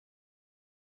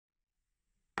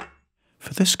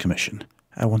For this commission,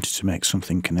 I wanted to make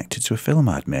something connected to a film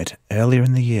I'd made earlier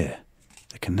in the year.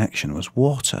 The connection was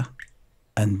water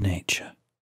and nature.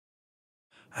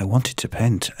 I wanted to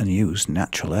paint and use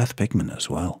natural earth pigment as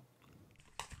well.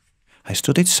 I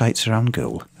studied sites around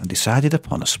Goole and decided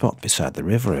upon a spot beside the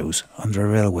River Ouse under a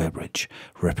railway bridge,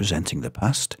 representing the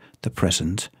past, the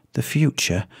present, the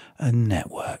future and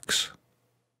networks.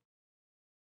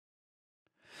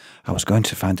 I was going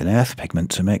to find an earth pigment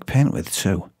to make paint with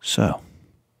too, so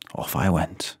off I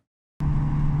went.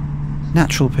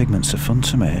 Natural pigments are fun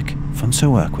to make, fun to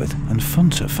work with and fun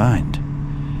to find.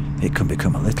 It can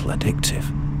become a little addictive,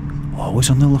 always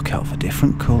on the lookout for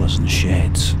different colours and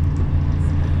shades.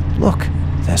 Look,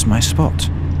 there's my spot,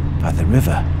 by the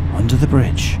river, under the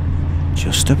bridge,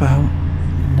 just about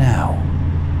now.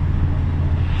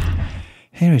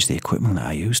 Here is the equipment that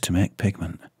I use to make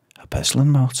pigment: a pestle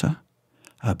and mortar,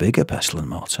 a bigger pestle and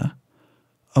mortar,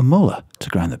 a muller to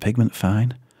grind the pigment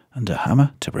fine, and a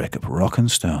hammer to break up rock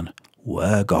and stone.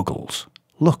 Wear goggles.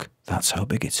 Look, that's how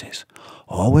big it is.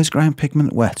 Always grind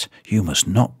pigment wet, you must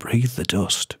not breathe the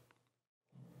dust.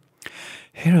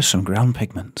 Here are some ground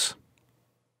pigments: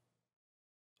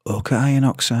 ochre iron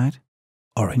oxide,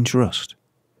 orange rust,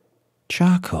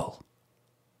 charcoal,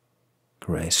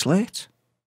 grey slate,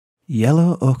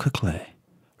 yellow ochre clay,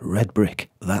 red brick,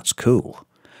 that's cool,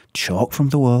 chalk from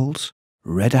the walls,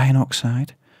 red iron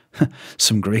oxide,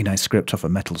 some green I scraped off a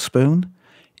metal spoon,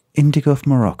 indigo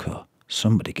from Morocco,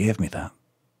 somebody gave me that.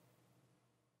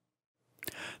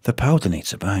 The powder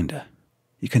needs a binder.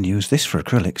 You can use this for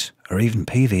acrylics or even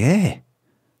PVA.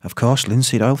 Of course,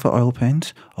 linseed oil for oil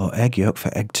paint or egg yolk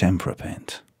for egg tempera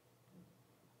paint.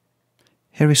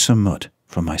 Here is some mud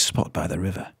from my spot by the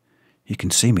river. You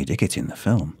can see me dig it in the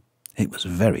film. It was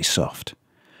very soft.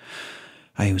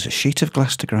 I use a sheet of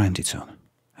glass to grind it on.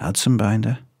 Add some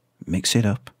binder, mix it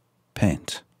up,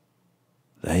 paint.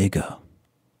 There you go.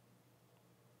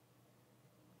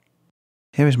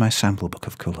 Here is my sample book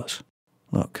of colours.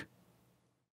 Look.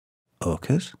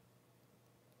 Ochres.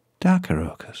 Darker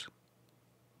ochres.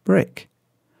 Brick.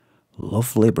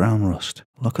 Lovely brown rust.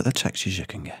 Look at the textures you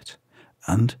can get.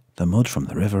 And the mud from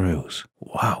the River Ouse.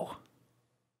 Wow.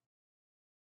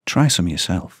 Try some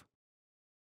yourself.